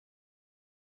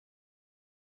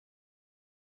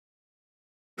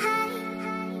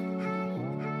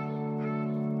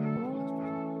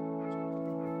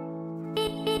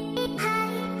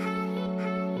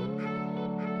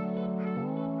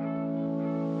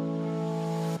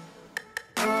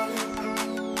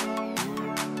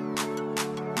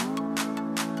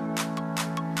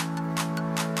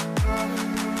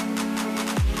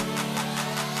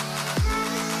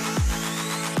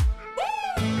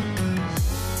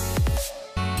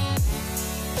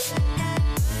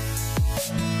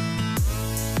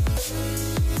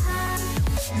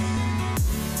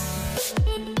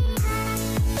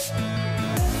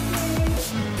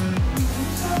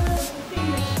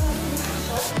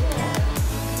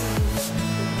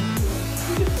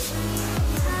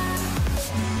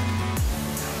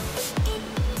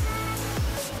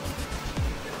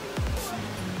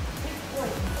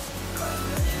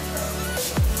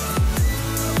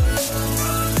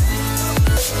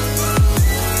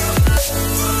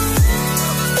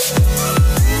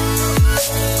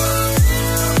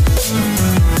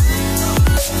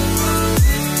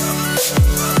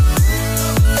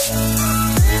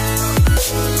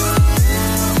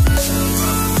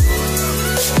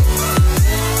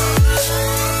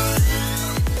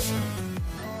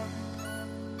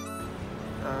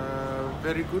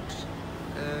good.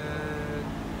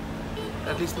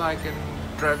 At least now I can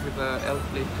drive with the L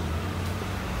plate.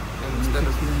 Instead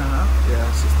of 16.5? Yeah,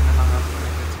 16.5.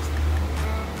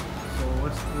 So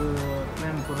what's the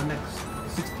plan for the next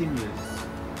 16 years?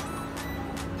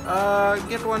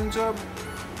 Get one job,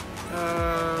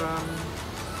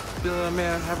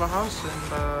 have a house,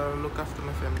 and look after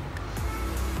my family.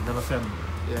 Have a family?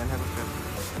 Yeah, and have a family.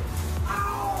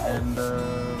 And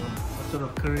what sort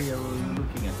of career are you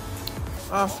looking at?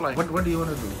 Fly. What do you want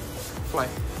to do? Fly.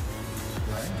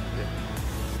 Fly? Yeah.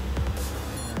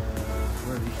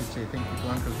 Well, you should say thank you to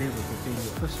Uncle David for paying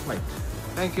your first flight.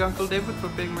 Thank you, Uncle David, for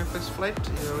paying my first flight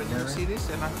when you see this,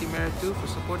 and Auntie Mary too for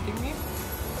supporting me,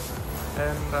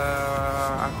 and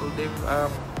Uncle Dave,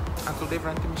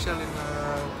 and Auntie Michelle in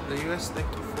the US.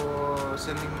 Thank you for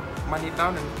sending money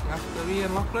down and looking after me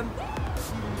and Lachlan.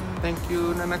 Thank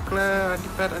you, Nana Claire, Auntie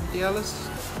Pat, Auntie Alice,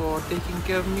 for taking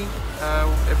care of me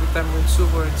every time we're in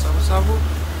Suva or in Savu.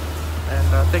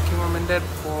 And thank you, Mom and Dad,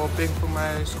 for paying for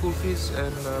my school fees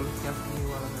and looking after me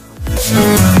while I'm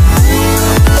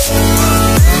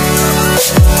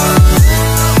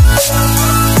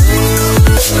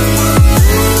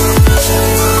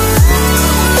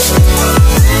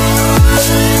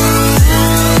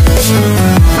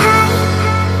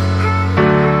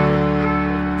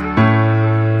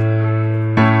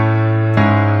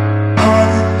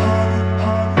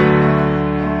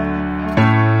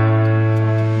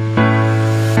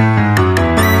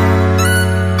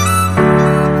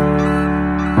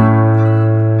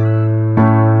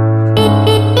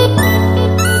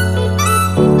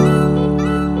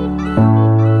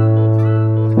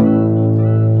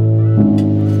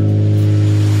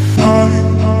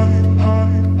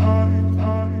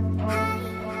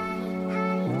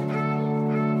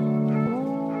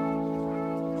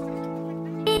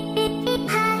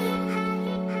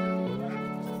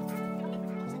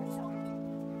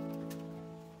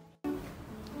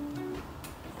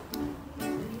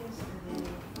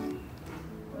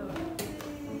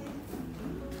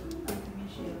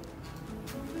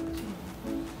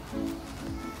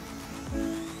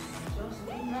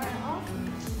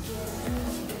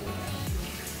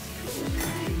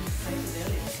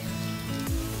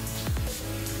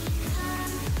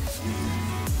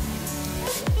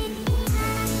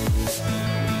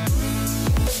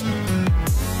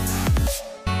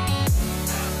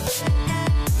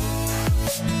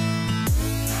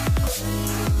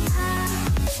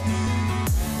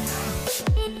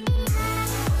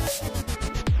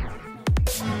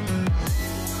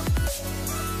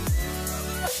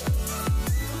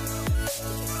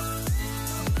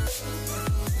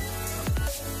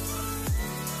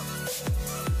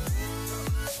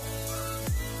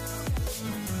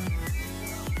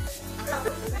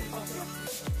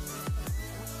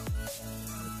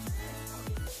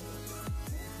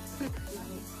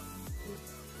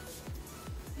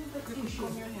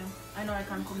Comb your hair. I know I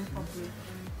can't comb it properly.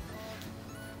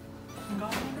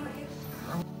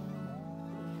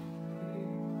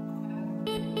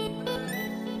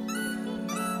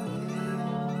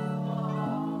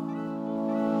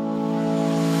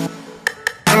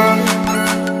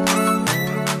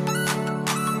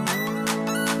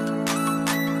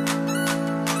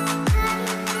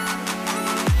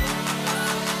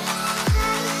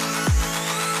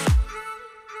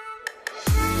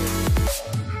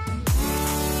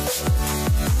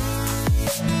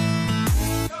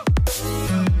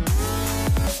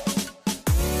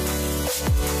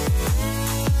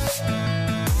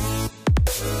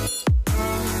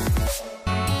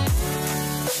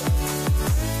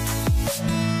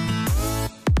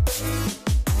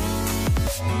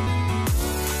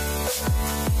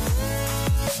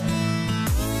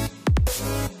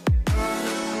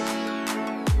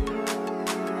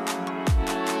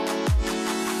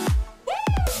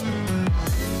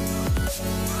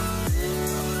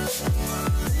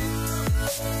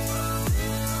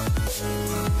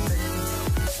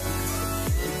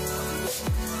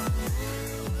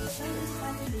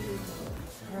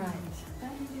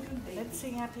 Let's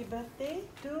sing happy birthday.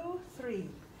 2, 3.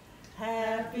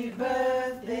 Happy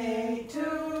birthday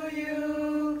to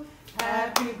you.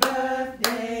 Happy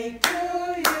birthday to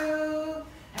you.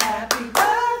 Happy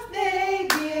birthday,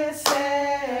 dear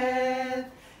Seth.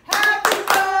 Happy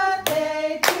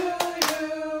birthday to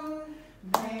you.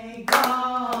 May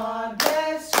God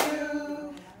bless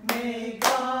you. May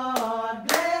God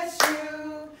bless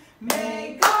you.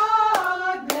 May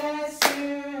God bless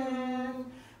you.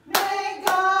 May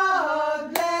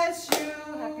God bless you.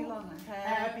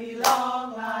 Happy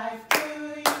long life to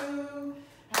you.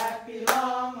 Happy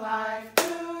long life to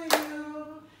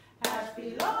you.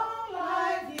 Happy long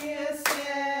life, dear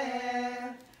Seth.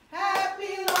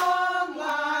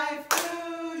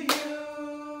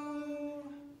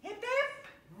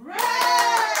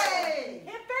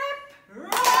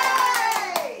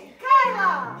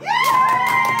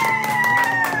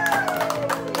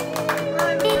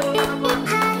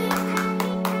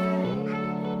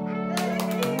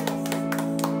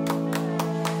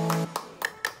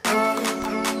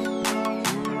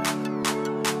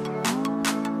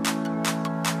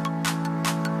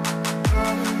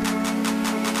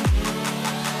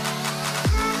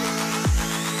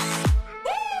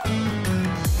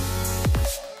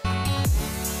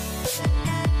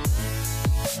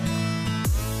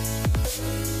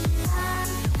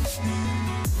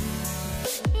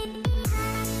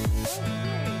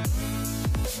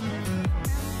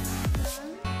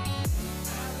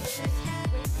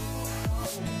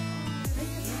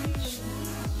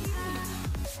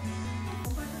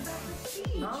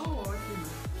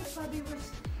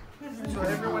 So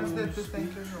everyone's there to thank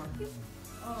everyone.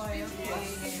 Oh, okay.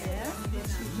 Yeah.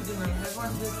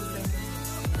 Everyone's there to thank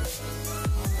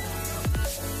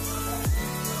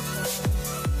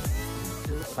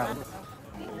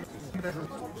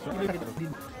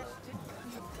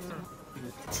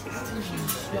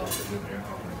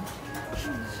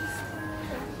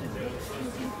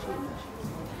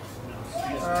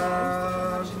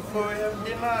Before we have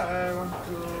dinner, I want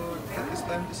to take this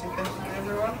time to say thank you to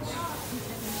everyone.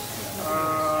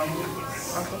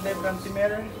 Uncle Dave and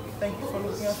Timere, thank you for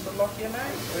looking after Lockie and I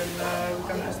when we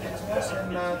come to Stitchmas,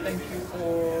 and thank you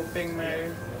for paying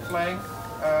my flight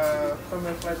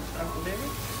with Uncle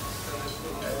David,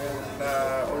 and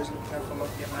always looking after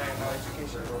Lockie and I and our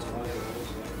education.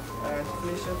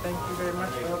 Felicia, thank you very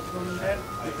much for helping Mom and Dad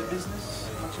with the business.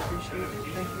 Much appreciated.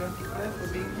 Thank you, Auntie Claire, for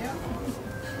being here.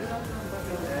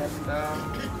 And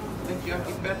thank you,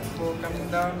 Auntie Beth, for coming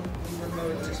down, even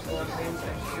though it's just for a day.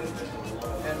 Thank you.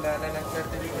 And Nana Claire,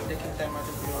 thank you for taking time out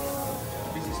of your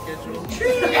busy schedule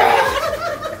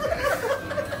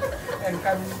and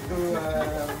coming to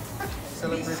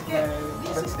celebrate my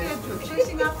birthday.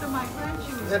 Chasing after my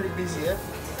grandchildren. Very busy, eh?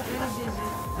 Very busy.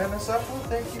 Nana Sapu,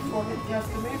 thank you for looking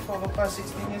after me for the past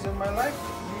 16 years of my life.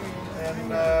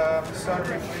 And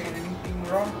sorry if I did anything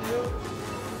wrong to you.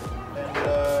 And I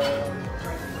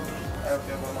hope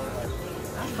you have a long life.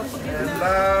 And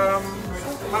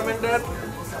Mom and Dad,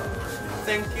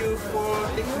 thank you for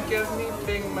taking care of me,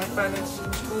 paying my finances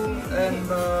in school, and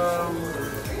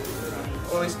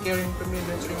always caring for me,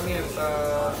 nurturing me, and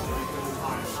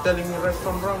telling me right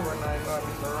from wrong when I know I'm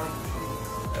in the wrong.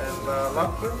 And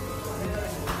Lachlan,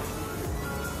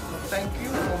 thank you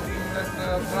for being that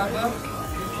brother.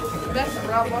 Best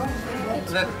brother.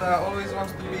 That always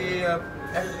wants to be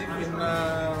active in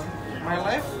my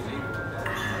life.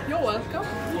 You're welcome.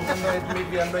 Even though it may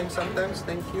be annoying sometimes,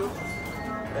 thank you.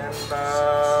 And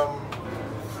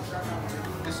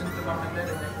listen to Mom and Dad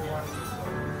and everyone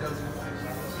tells you.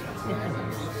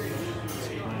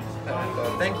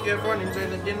 And thank you everyone, enjoy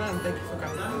the dinner, and thank you for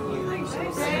coming.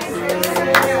 Thank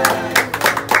you.